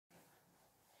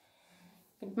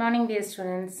Good morning, dear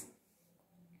students.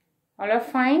 All are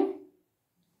fine?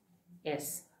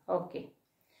 Yes. Okay.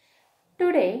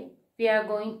 Today we are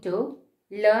going to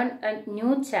learn a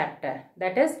new chapter,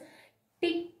 that is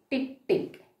tick tick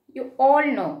tick. You all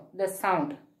know the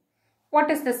sound.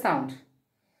 What is the sound?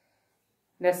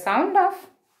 The sound of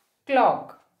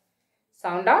clock.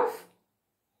 Sound of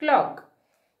clock.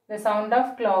 The sound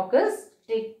of clock is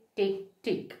tick tick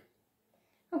tick.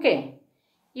 Okay.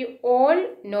 You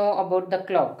all know about the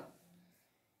clock.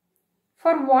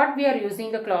 For what we are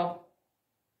using the clock?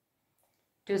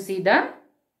 To see the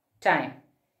time.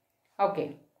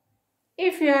 Okay.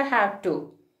 If you have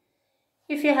to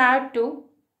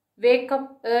wake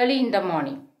up early in the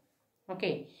morning.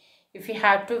 Okay. If you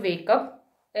have to wake up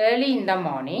early in the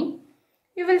morning,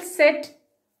 you will set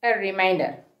a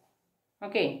reminder.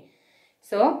 Okay.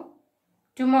 So,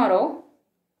 tomorrow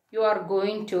you are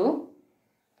going to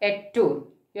a tour.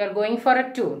 You are going for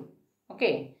a tour.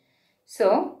 Okay.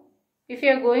 So, if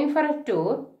you are going for a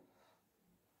tour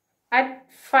at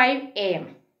 5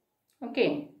 a.m.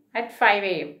 Okay. At 5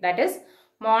 a.m. That is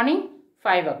morning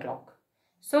 5 o'clock.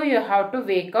 So, you have to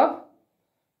wake up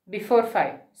before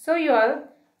 5. So, you are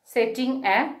setting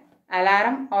an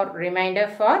alarm or reminder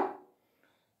for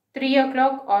 3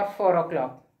 o'clock or 4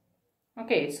 o'clock.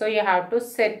 Okay. So, you have to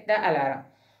set the alarm.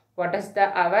 What is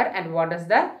the hour and what is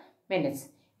the minutes?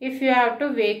 If you have to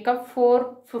wake up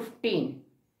 4:15,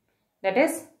 that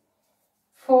is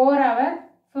 4 hours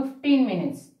 15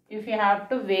 minutes. If you have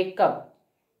to wake up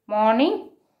morning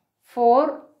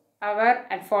 4 hours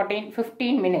and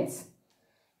 15 minutes,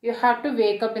 you have to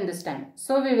wake up in this time.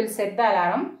 So we will set the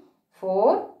alarm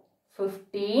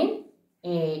 4:15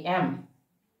 a.m.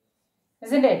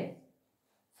 Isn't it?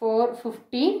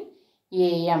 4:15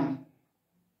 a.m.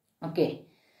 Okay.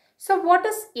 So what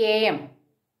is a.m.?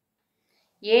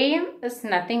 A.m. is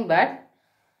nothing but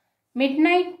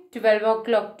midnight 12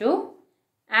 o'clock to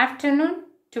afternoon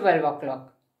 12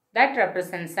 o'clock. That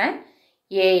represents an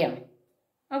a.m.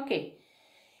 Okay.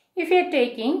 If you are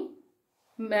taking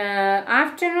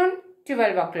afternoon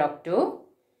 12 o'clock to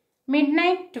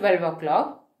midnight 12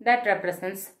 o'clock, that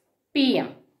represents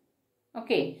p.m.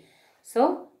 Okay.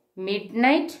 So,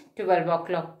 midnight 12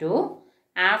 o'clock to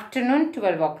afternoon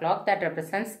 12 o'clock, that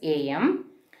represents a.m.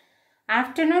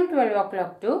 Afternoon 12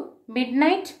 o'clock to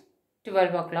midnight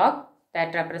 12 o'clock,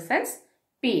 that represents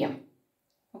p.m.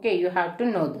 Okay, you have to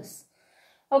know this.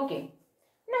 Okay,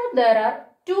 now there are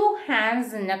two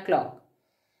hands in a clock.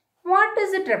 What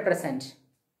does it represent?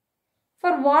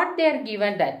 For what they are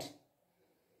given that?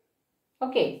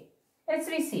 Okay, let's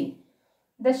see.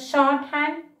 The short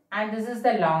hand and this is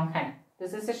the long hand.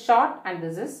 This is a short and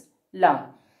this is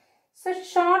long. So,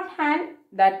 short hand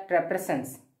that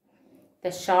represents. The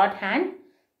short hand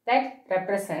that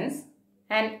represents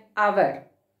an hour.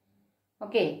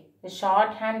 Okay, the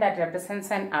short hand that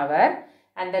represents an hour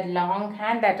and the long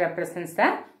hand that represents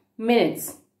the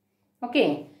minutes.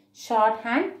 Okay, short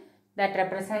hand that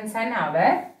represents an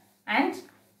hour and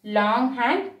long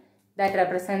hand that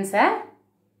represents a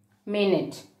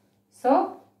minute.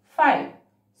 So, 5.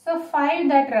 So, 5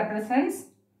 that represents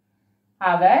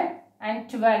hour and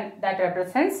 12 that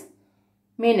represents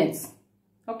minutes.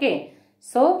 Okay.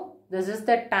 So, this is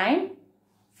the time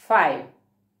 5.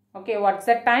 Okay, what's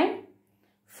the time?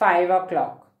 5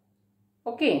 o'clock.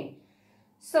 Okay.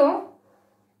 So,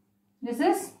 this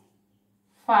is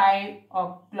 5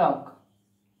 o'clock.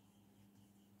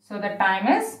 So, the time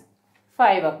is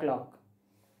 5 o'clock.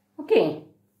 Okay.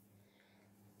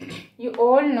 You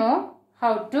all know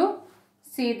how to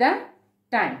see the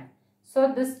time.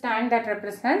 So, this time that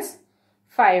represents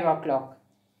 5 o'clock.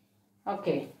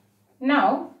 Okay.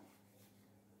 Now,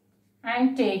 I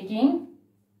am taking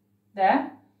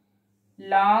the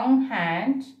long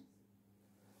hand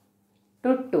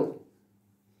to 2.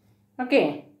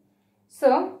 Okay.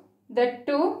 So, the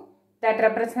 2 that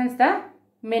represents the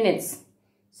minutes.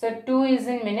 So, 2 is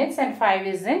in minutes and 5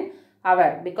 is in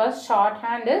hour because short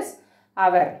hand is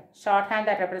hour. Short hand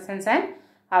that represents an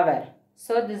hour.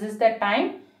 So, this is the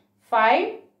time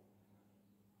 5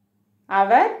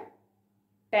 hour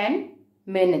 10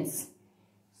 minutes.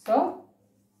 So,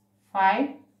 5,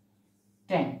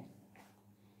 10.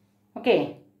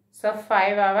 Okay. So,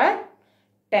 5 hour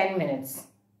 10 minutes.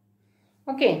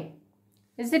 Okay.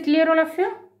 Is it clear all of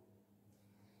you?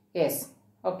 Yes.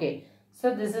 Okay.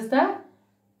 So, this is the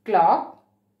clock,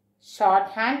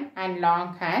 short hand and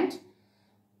long hand.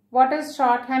 What is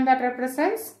short hand that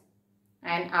represents?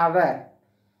 An hour.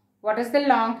 What is the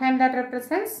long hand that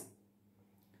represents?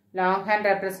 Long hand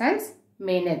represents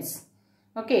minutes.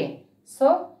 Okay.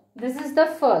 So, this is the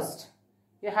first.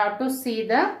 You have to see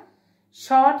the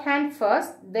short hand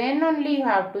first, then only you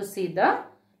have to see the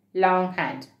long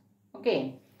hand.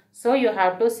 Okay. So you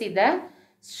have to see the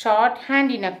short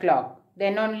hand in a clock.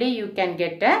 Then only you can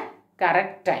get a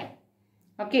correct time.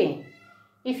 Okay.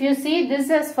 If you see this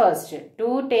as first,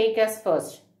 2 take as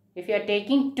first. If you are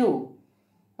taking 2.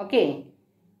 Okay.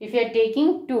 If you are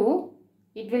taking 2,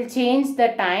 it will change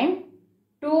the time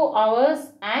 2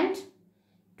 hours and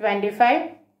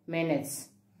 25 minutes.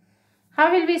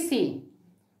 How will we see?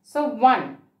 So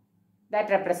 1, that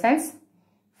represents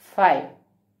 5.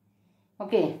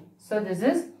 Okay. So this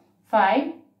is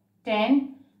 5,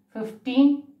 10,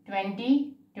 15,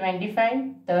 20,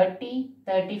 25, 30,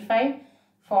 35,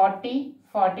 40,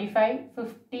 45,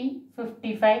 50,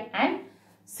 55 and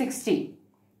 60.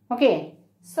 Okay.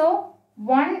 So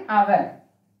 1 hour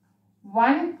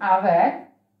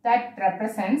that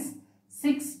represents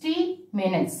 60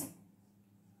 minutes.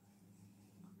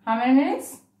 How many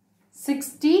minutes?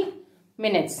 60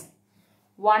 minutes.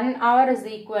 1 hour is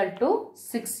equal to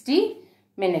 60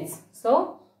 minutes.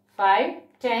 So 5,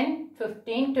 10,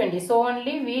 15, 20. So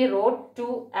only we wrote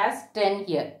 2 as 10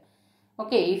 here.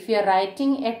 Okay, if you are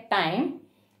writing a time,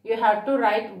 you have to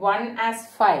write 1 as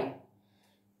 5,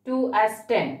 2 as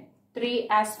 10, 3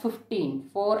 as 15,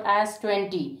 4 as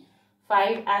 20,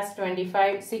 5 as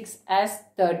 25, 6 as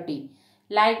 30.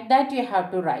 Like that you have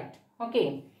to write.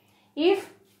 Okay. If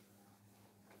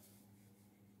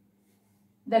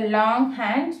the long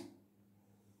hand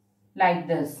like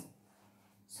this.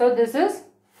 So this is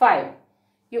 5.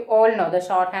 You all know the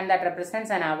short hand that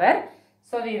represents an hour.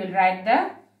 So we will write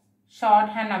the short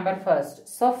hand number first.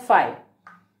 So 5.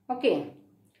 Okay.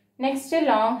 Next a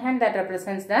long hand that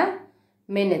represents the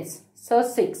minutes. So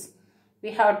 6.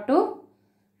 We have to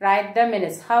write the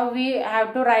minutes. How we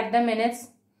have to write the minutes?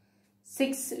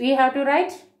 6 we have to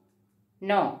write?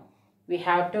 No. We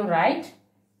have to write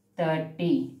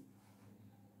 30.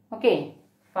 Okay.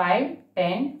 5,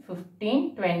 10,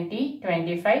 15, 20,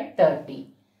 25, 30.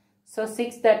 So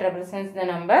 6 that represents the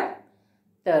number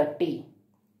 30.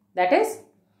 That is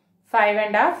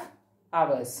 5.5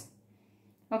 hours.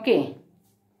 Okay.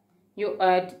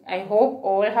 I hope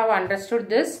all have understood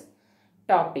this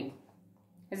topic.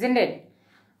 Isn't it?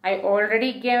 I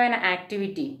already gave an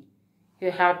activity.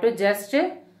 You have to just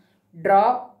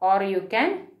draw, or you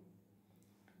can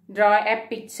draw a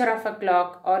picture of a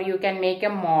clock, or you can make a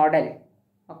model.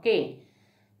 Okay.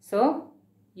 So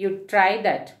you try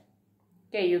that.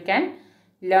 Okay. You can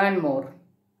learn more.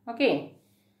 Okay.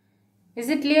 Is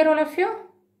it clear, all of you?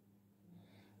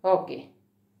 Okay.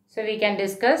 So we can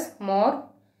discuss more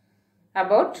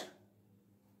about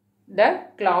the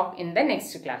clock in the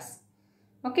next class.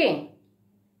 Okay.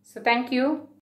 So thank you.